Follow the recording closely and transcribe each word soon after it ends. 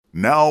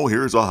Now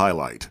here's a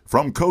highlight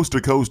from Coast to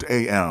Coast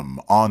AM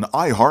on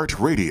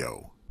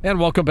iHeartRadio.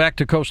 And welcome back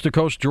to Coast.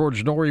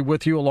 George Norrie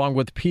with you, along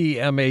with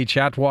P.M.H.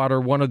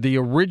 Atwater, one of the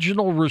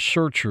original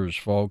researchers,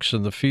 folks,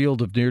 in the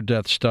field of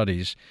near-death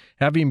studies,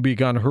 having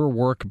begun her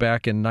work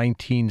back in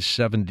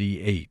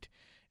 1978.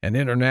 An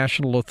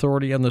international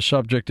authority on the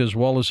subject, as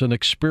well as an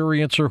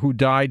experiencer who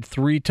died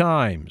 3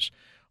 times.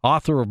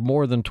 Author of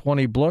more than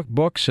 20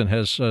 books and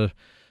has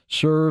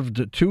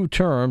served 2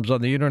 terms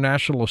on the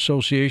International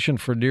Association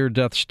for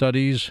Near-Death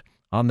Studies.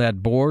 On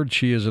that board,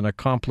 she is an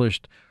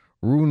accomplished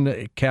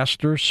rune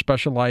caster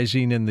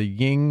specializing in the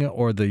yin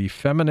or the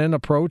feminine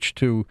approach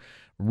to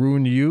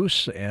rune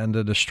use, and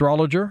an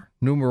astrologer,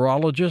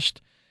 numerologist.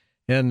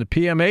 And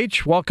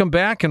PMH, welcome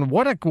back, and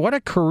what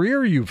a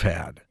career you've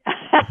had.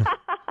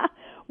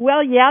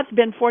 Well, yeah, it's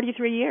been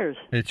 43 years.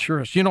 It sure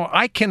is. You know,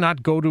 I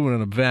cannot go to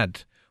an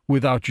event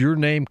without your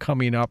name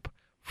coming up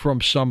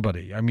from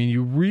somebody. I mean,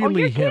 you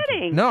really you're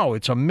kidding. No,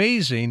 it's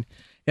amazing.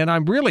 And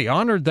I'm really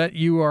honored that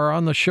you are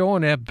on the show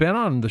and have been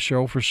on the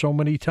show for so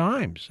many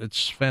times.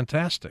 It's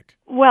fantastic.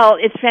 Well,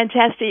 it's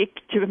fantastic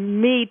to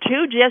me,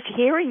 too, just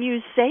hearing you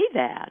say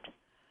that.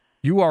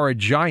 You are a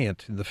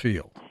giant in the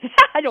field.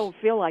 I don't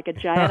feel like a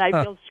giant. I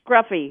feel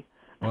scruffy.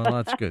 Well,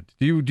 that's good.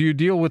 Do you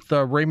deal with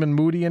Raymond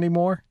Moody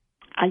anymore?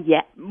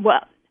 Yeah,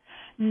 well,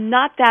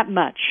 not that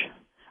much.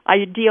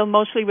 I deal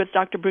mostly with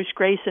Dr. Bruce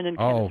Grayson and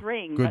Kenneth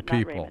Ring, good but not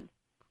people. Raymond.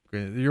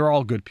 You're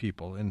all good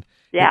people, and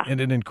yeah, in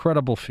an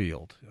incredible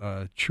field,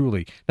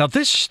 truly. Now,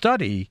 this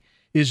study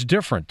is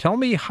different. Tell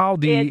me how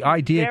the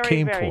idea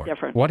came very for.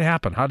 Different. What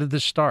happened? How did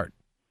this start?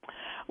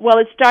 Well,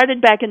 it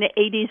started back in the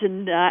 80s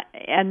and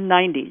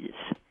 90s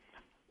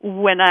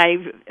when I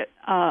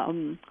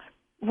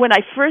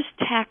first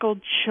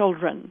tackled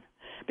children,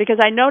 because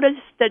I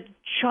noticed that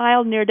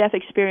child near-death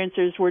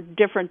experiencers were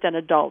different than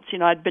adults. You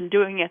know, I'd been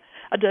doing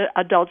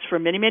adults for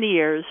many, many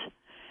years,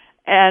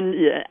 and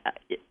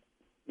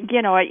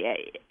you know,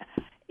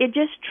 it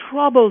just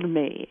troubled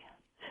me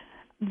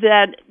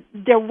that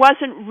there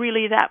wasn't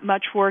really that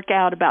much work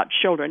out about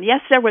children. Yes,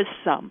 there was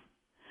some,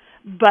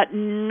 but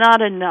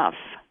not enough.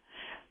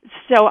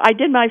 So I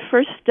did my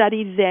first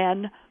study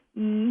then,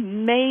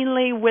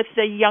 mainly with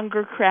the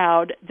younger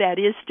crowd. That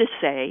is to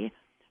say,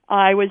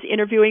 I was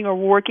interviewing or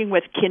working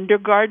with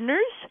kindergartners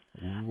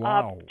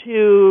up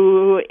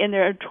to in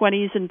their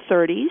 20s and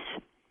 30s,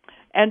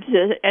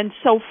 and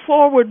so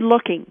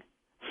forward-looking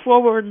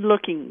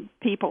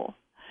people,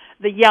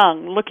 the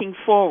young looking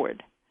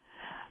forward.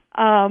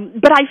 But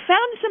I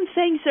found some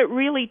things that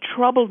really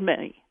troubled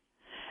me,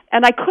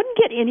 and I couldn't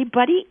get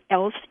anybody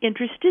else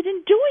interested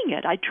in doing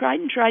it. I tried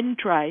and tried and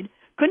tried,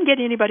 couldn't get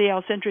anybody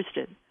else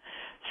interested.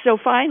 So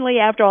finally,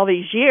 after all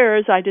these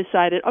years, I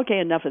decided, okay,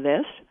 enough of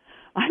this.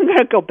 I'm going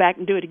to go back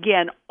and do it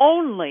again,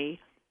 only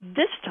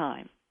this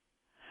time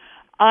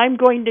I'm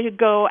going to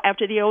go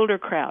after the older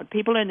crowd,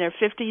 people in their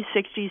 50s,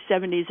 60s,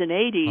 70s, and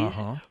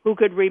 80s who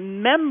could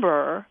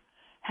remember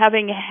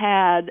having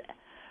had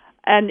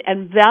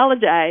and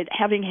validate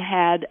having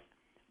had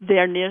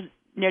their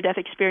near-death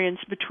experience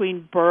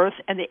between birth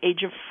and the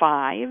age of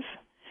 5.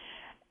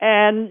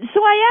 And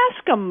so I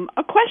asked them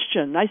a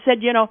question. I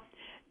said, you know,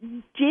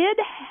 did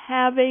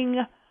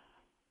having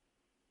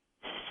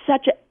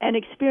such an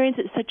experience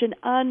at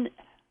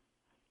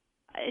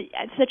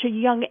such a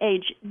young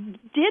age,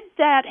 did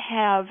that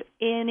have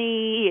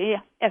any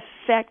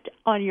effect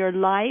on your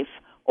life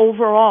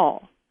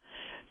overall?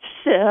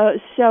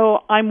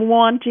 So I'm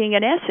wanting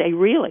an essay,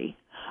 really.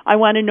 I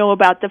want to know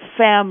about the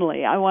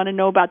family. I want to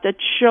know about the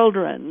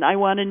children. I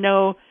want to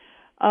know,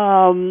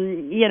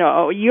 you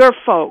know, your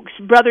folks,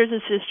 brothers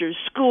and sisters,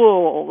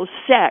 school,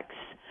 sex,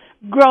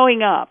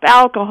 growing up,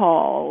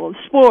 alcohol,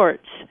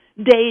 sports,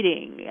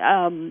 dating,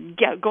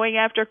 going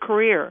after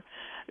career,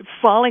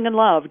 falling in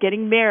love,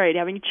 getting married,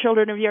 having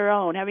children of your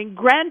own, having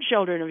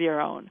grandchildren of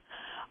your own.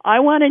 I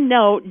want to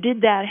know,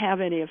 did that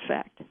have any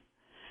effect?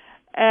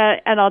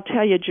 And I'll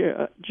tell you,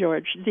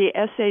 George, the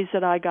essays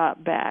that I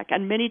got back,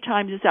 and many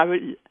times I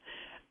would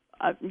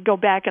go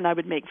back and I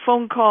would make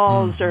phone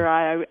calls, or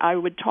I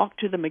would talk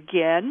to them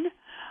again,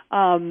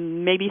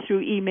 maybe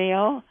through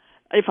email,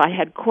 if I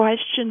had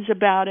questions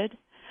about it.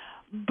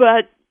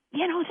 But,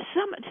 you know,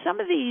 some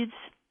of these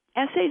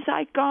essays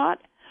I got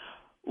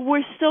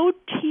were so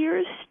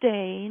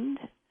tear-stained,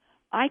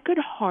 I could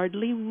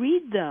hardly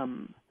read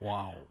them.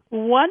 Wow.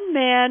 One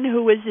man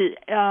who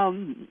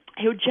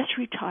just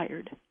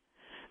retired,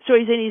 so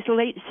he's in his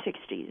late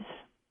 60s.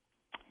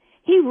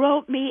 He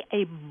wrote me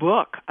a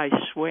book, I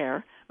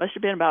swear, must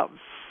have been about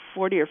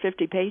 40 or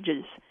 50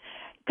 pages,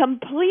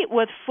 complete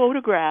with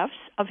photographs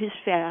of his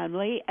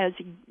family as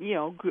he, you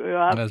know, grew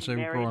up,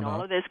 married, and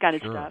all of this kind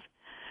of stuff.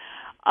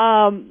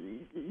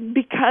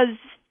 Because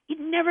he'd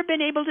never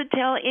been able to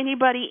tell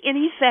anybody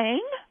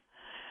anything,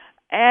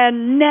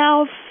 and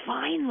now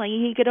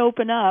finally he could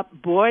open up.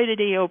 Boy, did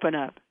he open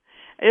up.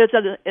 It's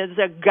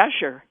a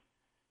gusher.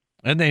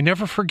 And they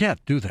never forget,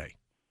 do they?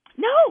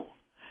 No.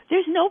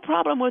 There's no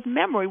problem with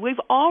memory. We've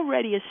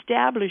already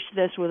established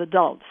this with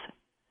adults.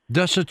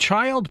 Does a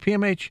child,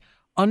 PMH,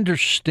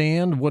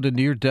 understand what a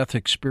near-death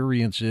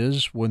experience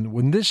is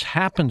when this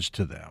happens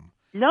to them?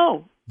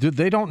 No.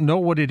 They don't know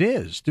what it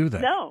is, do they?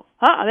 No.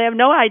 They have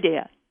no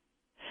idea.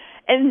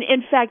 And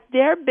in fact,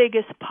 their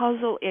biggest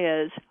puzzle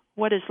is,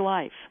 what is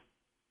life?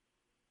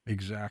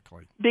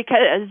 Exactly.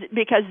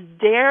 Because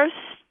they're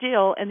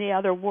still in the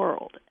other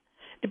world,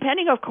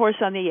 depending, of course,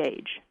 on the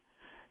age.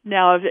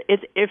 Now,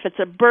 if it's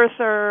a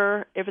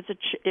birther, if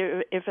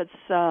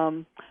it's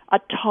a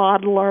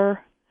toddler,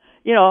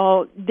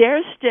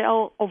 they're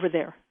still over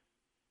there.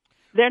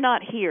 They're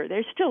not here.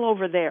 They're still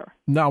over there.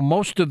 Now,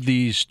 most of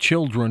these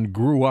children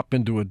grew up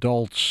into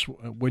adults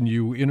when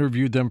you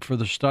interviewed them for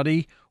the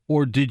study,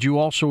 or did you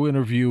also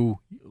interview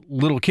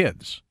little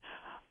kids?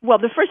 Well,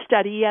 the first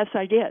study, yes,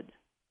 I did.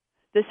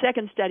 The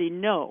second study,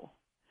 no.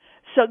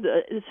 So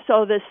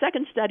the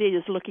second study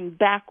is looking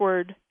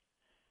backward.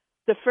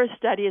 The first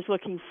study is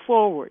looking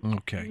forward.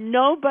 Okay.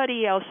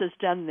 Nobody else has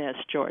done this,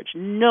 George.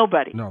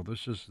 Nobody. No,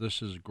 this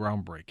is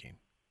groundbreaking.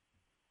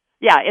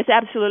 Yeah, it's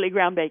absolutely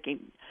groundbreaking.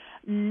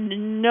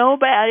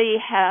 Nobody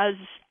has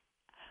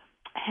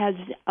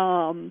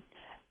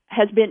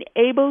been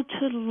able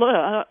to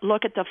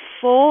look at the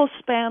full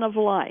span of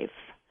life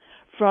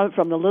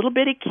from the little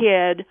bitty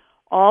kid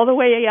all the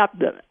way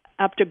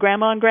up to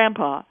grandma and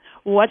grandpa.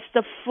 What's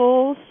the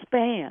full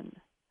span?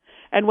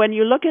 And when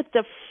you look at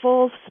the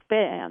full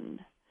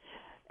span,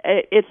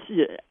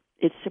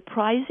 it's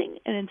surprising,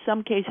 and in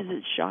some cases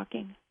it's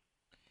shocking.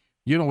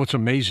 You know what's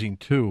amazing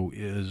too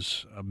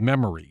is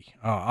memory.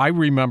 I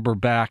remember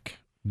back.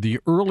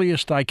 The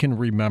earliest I can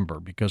remember,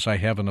 because I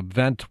have an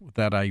event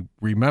that I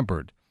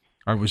remembered,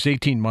 I was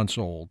 18 months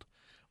old.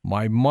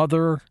 My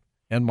mother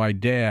and my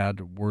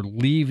dad were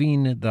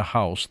leaving the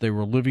house. They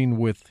were living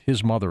with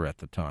his mother at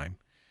the time.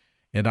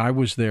 And I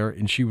was there,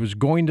 and she was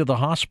going to the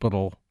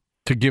hospital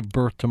to give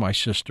birth to my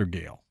sister,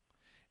 Gail.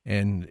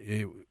 And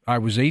I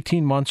was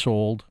 18 months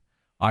old.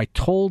 I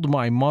told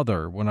my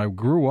mother when I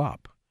grew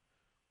up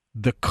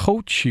the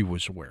coat she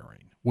was wearing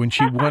when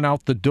she went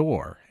out the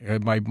door.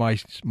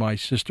 My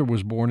sister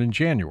was born in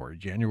January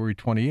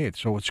 28th,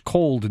 so it's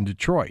cold in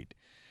Detroit.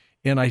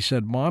 And I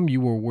said, Mom,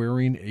 you were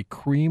wearing a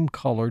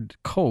cream-colored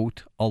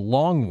coat, a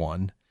long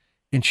one,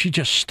 and she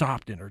just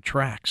stopped in her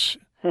tracks.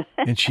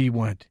 And she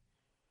went,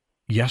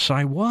 yes,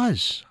 I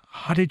was.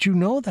 How did you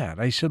know that?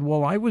 I said,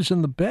 well, I was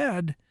in the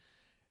bed,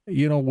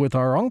 with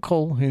our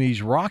uncle, and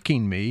he's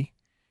rocking me,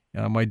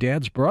 my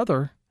dad's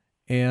brother,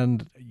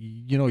 and,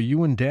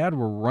 you and Dad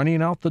were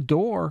running out the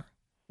door.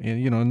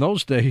 And, in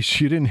those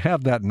days, you didn't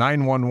have that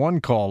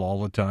 911 call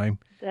all the time.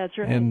 That's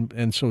right.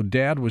 And so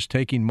Dad was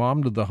taking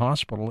Mom to the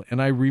hospital,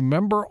 and I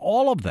remember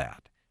all of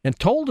that and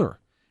told her.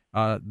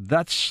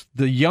 That's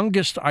the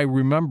youngest I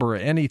remember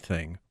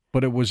anything,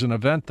 but it was an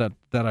event that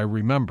I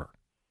remember.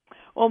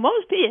 Well,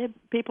 most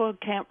people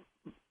can't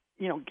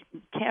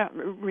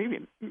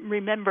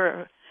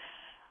remember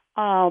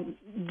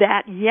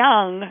that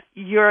young.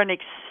 You're an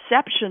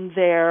exception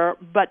there,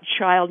 but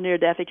child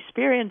near-death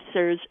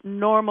experiencers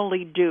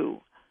normally do.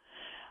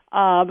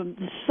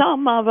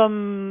 Some of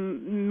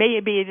them,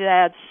 maybe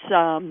that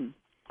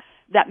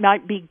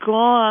might be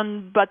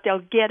gone, but they'll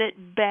get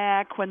it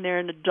back when they're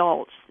an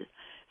adults.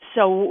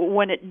 So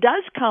when it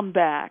does come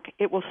back,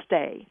 it will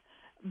stay.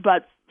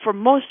 But for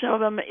most of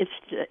them,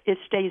 it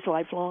stays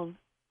lifelong.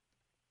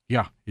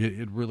 Yeah,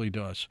 it really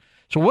does.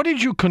 So what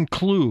did you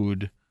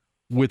conclude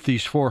with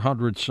these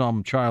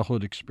 400-some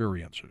childhood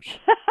experiencers?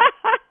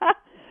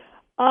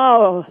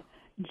 Oh,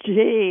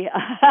 gee.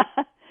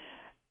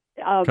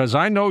 Because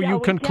I know you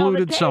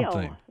concluded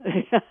something.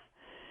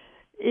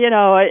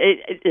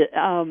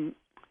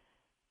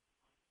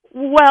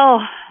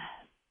 Well,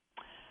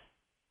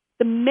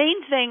 the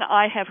main thing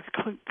I have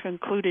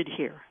concluded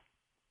here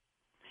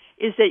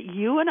is that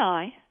you and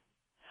I,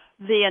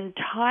 the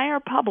entire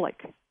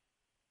public,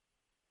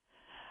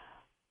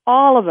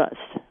 all of us,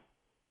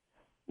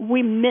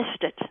 we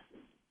missed it.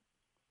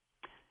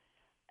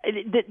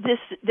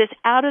 This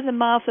out of the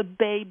mouth of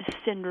babes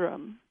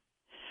syndrome.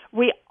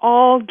 We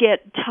all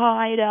get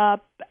tied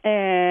up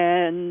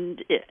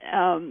and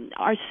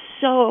are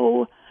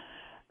so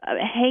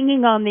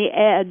hanging on the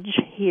edge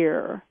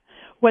here.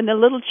 When the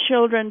little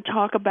children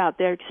talk about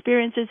their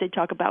experiences, they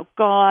talk about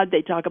God,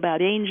 they talk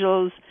about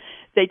angels,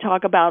 they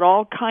talk about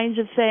all kinds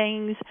of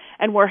things,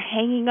 and we're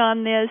hanging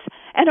on this.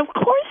 And of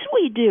course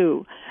we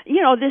do.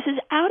 This is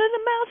out of the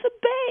mouth of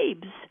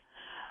babes.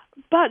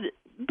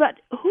 But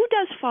who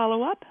does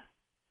follow up?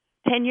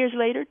 10 years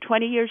later,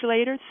 20 years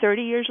later,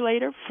 30 years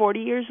later,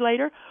 40 years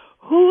later?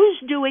 Who's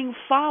doing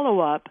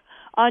follow-up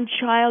on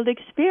child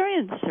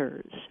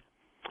experiencers?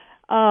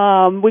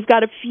 We've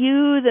got a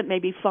few that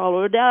maybe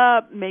followed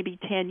up, maybe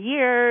 10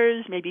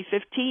 years, maybe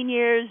 15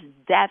 years.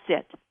 That's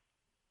it.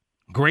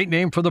 Great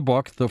name for the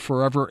book, The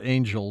Forever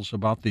Angels,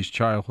 about these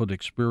childhood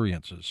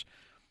experiences.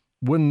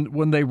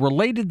 When they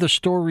related the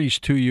stories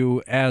to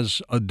you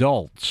as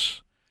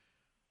adults,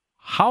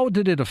 how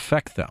did it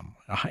affect them?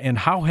 And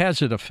how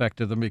has it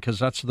affected them? Because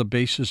that's the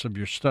basis of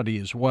your study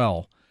as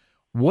well.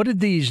 What did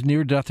these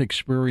near-death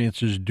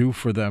experiences do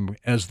for them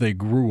as they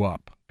grew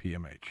up,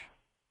 PMH?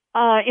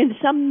 In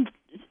some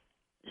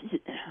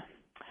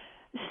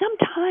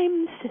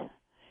sometimes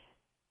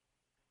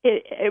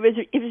it was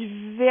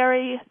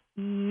very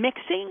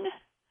mixing.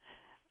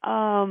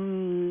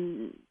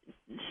 Sometimes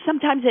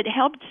it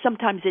helped,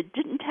 sometimes it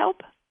didn't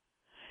help.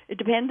 It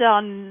depends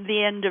on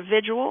the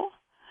individual.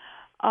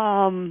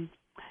 And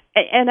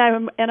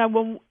I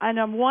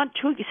want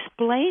to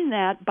explain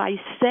that by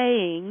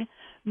saying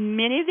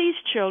many of these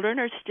children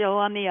are still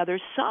on the other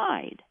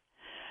side.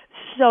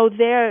 So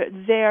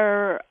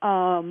their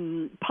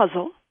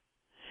puzzle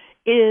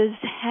is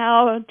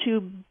how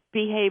to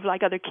behave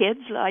like other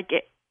kids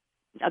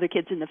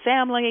in the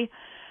family,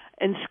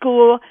 in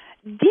school.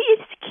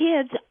 These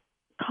kids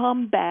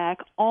come back,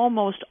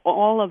 almost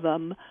all of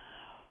them,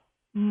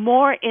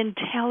 more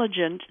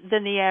intelligent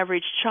than the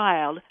average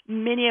child,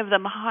 many of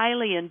them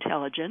highly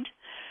intelligent,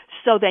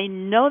 so they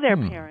know their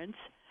parents.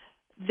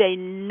 They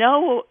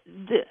know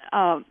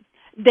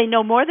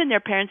more than their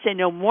parents. They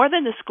know more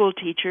than the school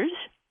teachers.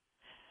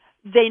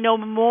 They know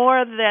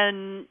more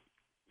than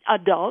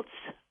adults.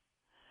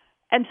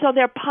 And so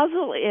their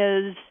puzzle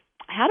is,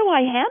 how do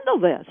I handle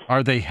this?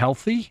 Are they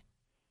healthy?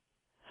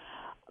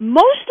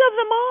 Most of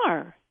them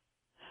are.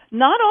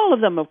 Not all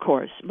of them, of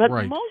course, but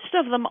Right. most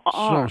of them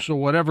are. So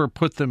whatever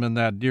put them in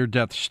that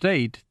near-death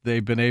state,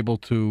 they've been able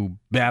to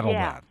battle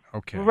that.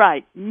 Okay.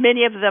 Right.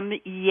 Many of them,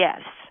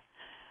 yes.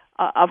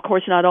 Of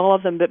course, not all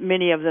of them, but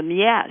many of them,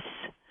 yes.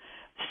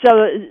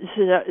 So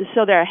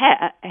they're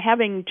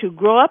having to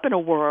grow up in a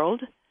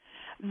world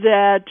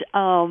that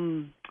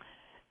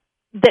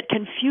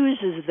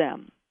confuses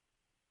them.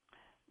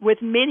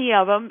 With many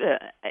of them,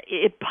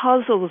 it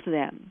puzzles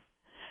them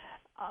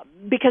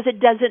because it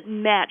doesn't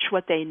match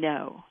what they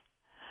know.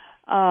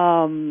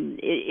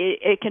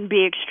 It can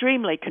be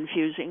extremely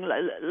confusing.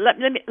 Let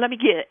me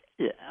get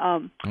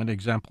an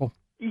example.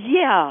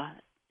 Yeah,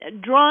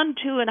 drawn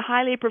to and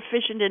highly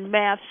proficient in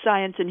math,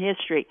 science, and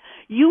history.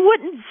 You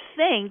wouldn't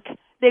think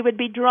they would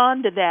be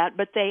drawn to that,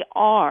 but they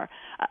are.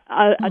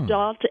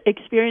 Adult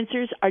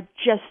experiencers are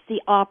just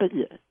the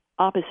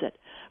opposite.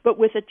 But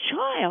with a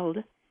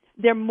child,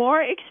 they're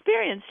more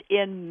experienced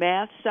in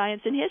math,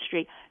 science, and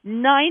history.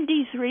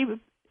 93%.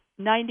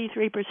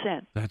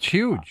 That's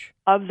huge.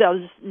 Of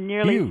those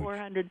nearly Huge.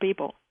 400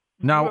 people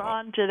Now,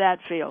 drawn to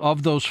that field.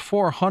 Of those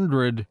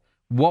 400,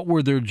 what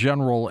were their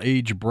general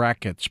age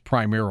brackets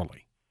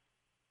primarily?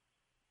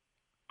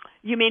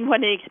 You mean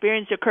when the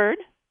experience occurred?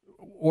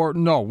 Or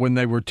no, when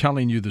they were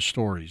telling you the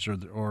stories or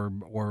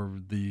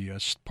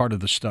the part of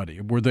the study.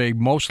 Were they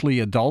mostly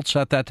adults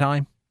at that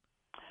time?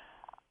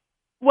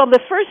 Well,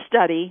 the first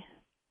study,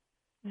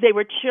 they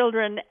were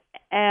children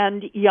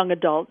and young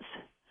adults.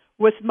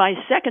 With my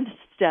second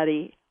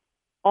study,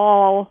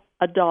 all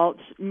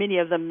adults, many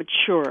of them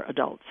mature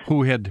adults.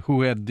 Who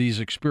had these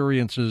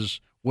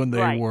experiences when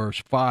they were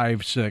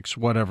 5, 6,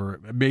 whatever,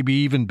 maybe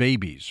even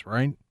babies,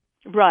 right?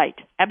 Right,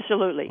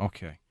 absolutely.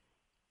 Okay.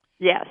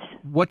 Yes.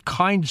 What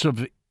kinds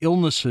of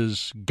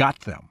illnesses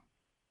got them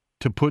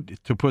to put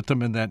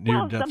them in that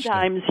near death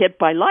sometimes state? hit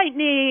by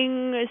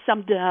lightning,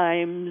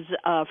 sometimes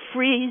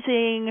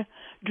freezing,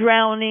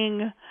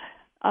 drowning.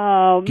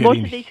 Most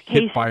of these cases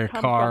hit by a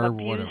come car, from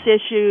abuse whatever.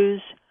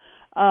 issues,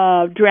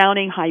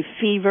 drowning, high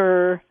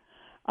fever,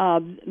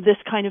 this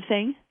kind of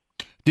thing.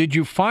 Did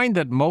you find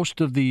that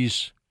most of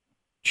these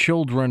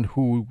children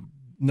who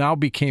now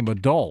became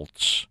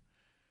adults,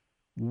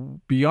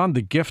 beyond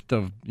the gift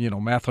of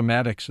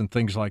mathematics and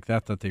things like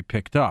that they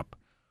picked up,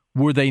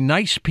 were they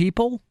nice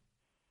people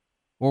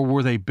or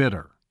were they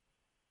bitter?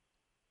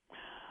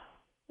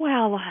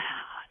 Well,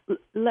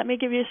 let me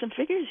give you some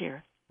figures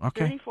here.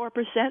 Okay.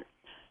 34%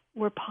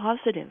 were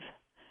positive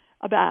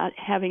about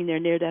having their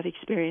near-death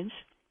experience.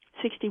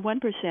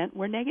 61%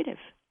 were negative.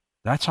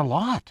 That's a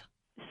lot.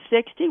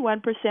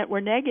 61%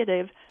 were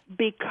negative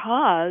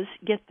because,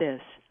 get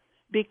this,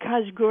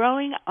 because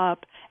growing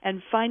up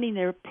and finding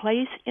their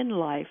place in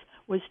life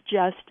was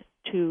just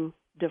too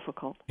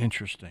difficult.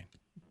 Interesting.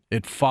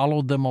 It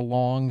followed them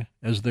along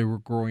as they were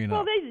growing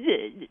up. Well,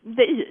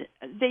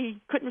 they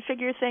couldn't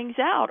figure things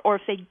out, or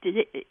if they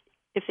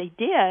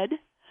did,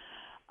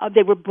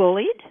 they were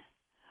bullied,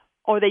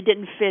 or they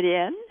didn't fit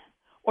in,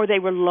 or they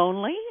were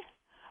lonely,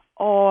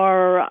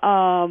 or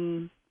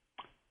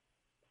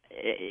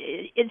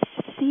it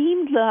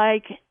seemed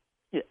like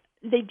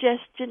they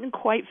just didn't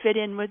quite fit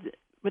in with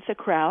the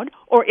crowd,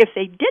 or if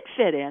they did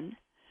fit in.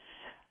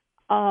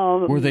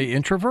 Were they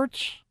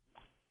introverts?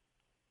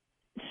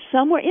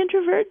 Some were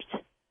introverts,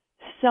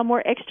 some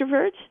were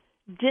extroverts.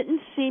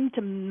 Didn't seem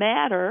to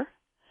matter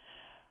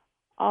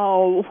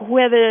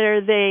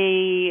whether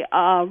they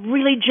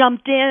really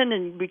jumped in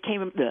and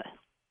became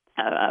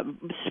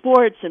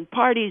sports and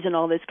parties and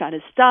all this kind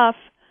of stuff,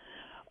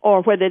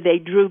 or whether they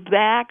drew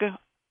back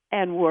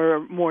and were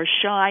more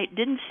shy.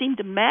 Didn't seem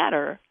to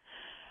matter.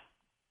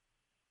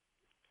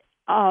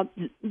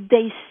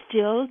 They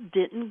still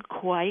didn't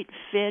quite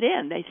fit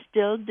in. They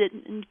still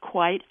didn't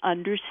quite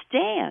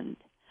understand.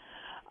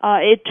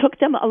 It took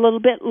them a little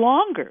bit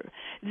longer.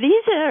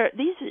 These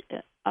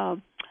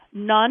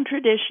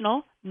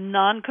non-traditional,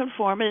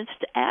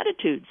 non-conformist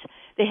attitudes.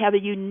 They have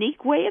a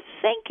unique way of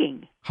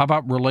thinking. How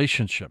about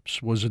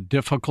relationships? Was it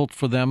difficult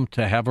for them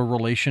to have a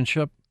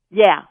relationship?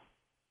 Yeah.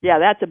 Yeah,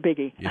 that's a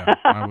biggie. Yeah,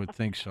 I would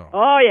think so.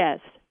 Oh, yes.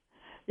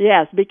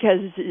 Yes,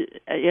 because,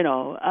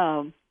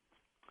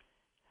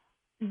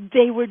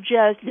 they were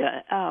just,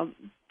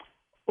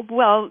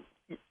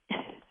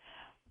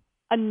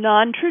 a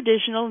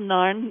non-traditional,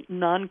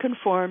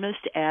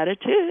 non-conformist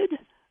attitude.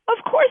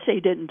 Of course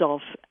they didn't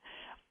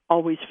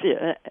always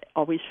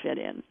fit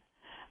in.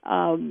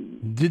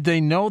 Did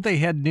they know they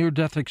had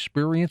near-death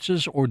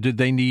experiences, or did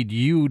they need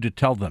you to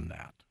tell them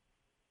that?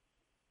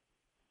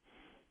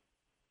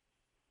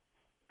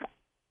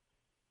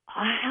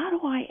 How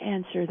do I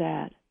answer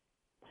that?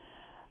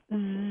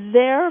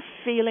 Their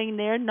feeling,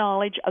 their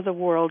knowledge of the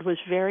world was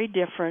very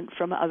different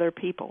from other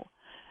people.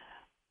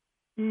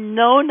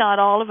 No, not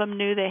all of them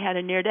knew they had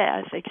a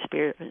near-death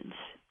experience.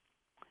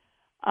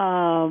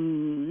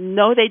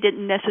 No, they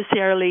didn't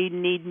necessarily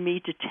need me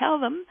to tell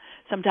them.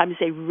 Sometimes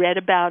they read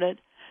about it.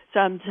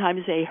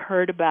 Sometimes they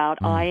heard about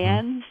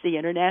IANS, the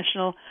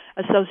International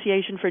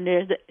Association for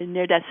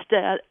Near-Death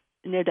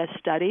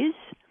Studies.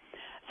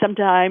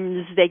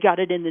 Sometimes they got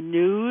it in the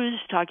news,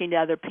 talking to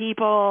other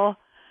people,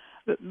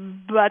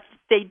 but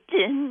they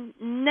didn't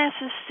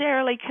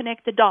necessarily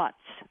connect the dots.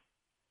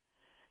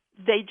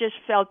 They just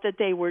felt that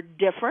they were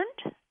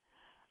different,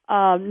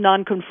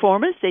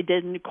 nonconformists. They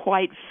didn't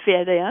quite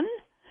fit in,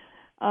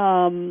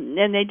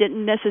 and they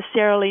didn't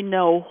necessarily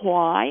know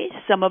why.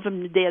 Some of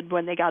them did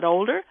when they got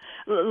older,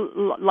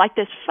 like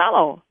this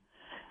fellow,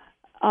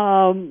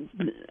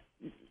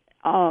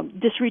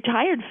 this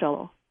retired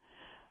fellow.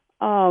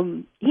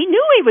 He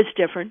knew he was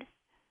different.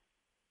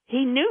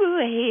 He knew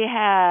he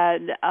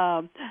had.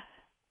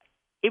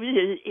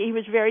 He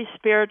was very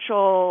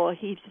spiritual.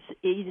 He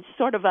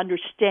sort of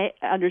understood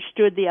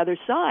the other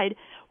side.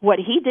 What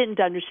he didn't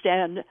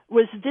understand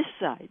was this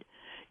side.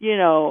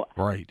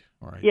 Right.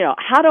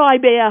 How do I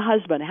be a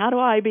husband? How do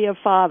I be a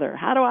father?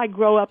 How do I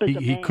grow up as a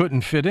man? He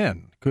couldn't fit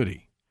in, could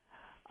he?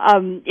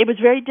 It was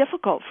very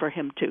difficult for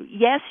him to.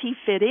 Yes, he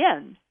fit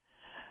in.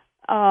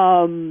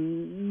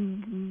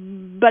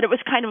 But it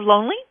was kind of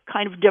lonely,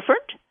 kind of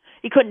different.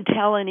 He couldn't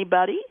tell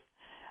anybody.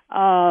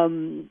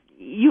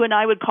 You and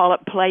I would call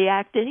it play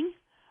acting.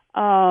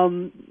 How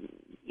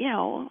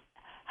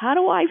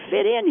do I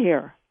fit in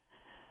here?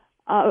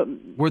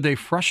 Were they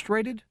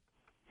frustrated?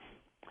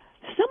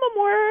 Some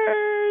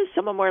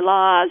of them were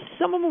lost.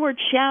 Some of them were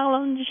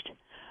challenged.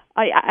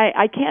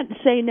 I can't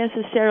say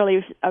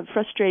necessarily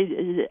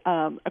frustrated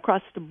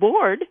across the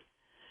board,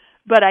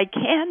 but I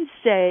can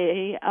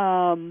say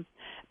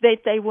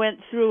that they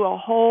went through a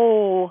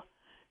whole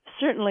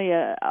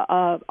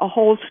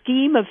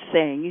scheme of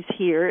things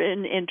here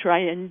in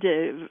trying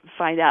to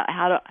find out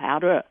how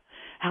do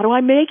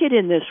I make it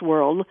in this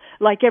world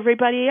like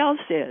everybody else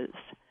is.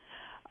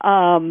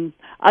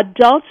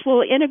 Adults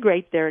will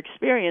integrate their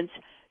experience.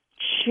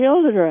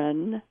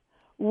 Children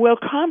will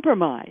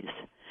compromise.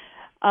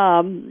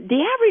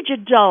 The average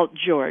adult,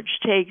 George,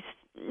 takes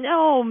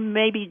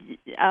maybe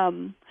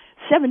 7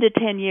 to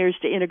 10 years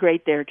to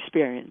integrate their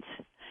experience.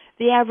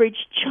 The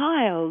average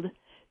child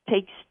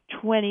takes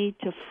 20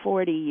 to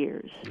 40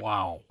 years.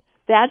 Wow.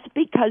 That's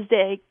because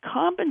they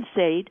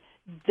compensate,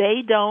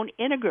 they don't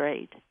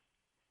integrate.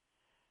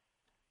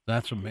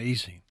 That's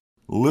amazing.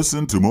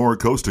 Listen to more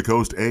Coast to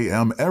Coast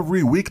AM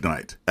every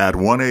weeknight at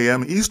 1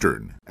 a.m.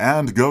 Eastern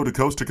and go to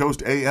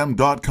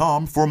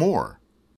coasttocoastam.com for more.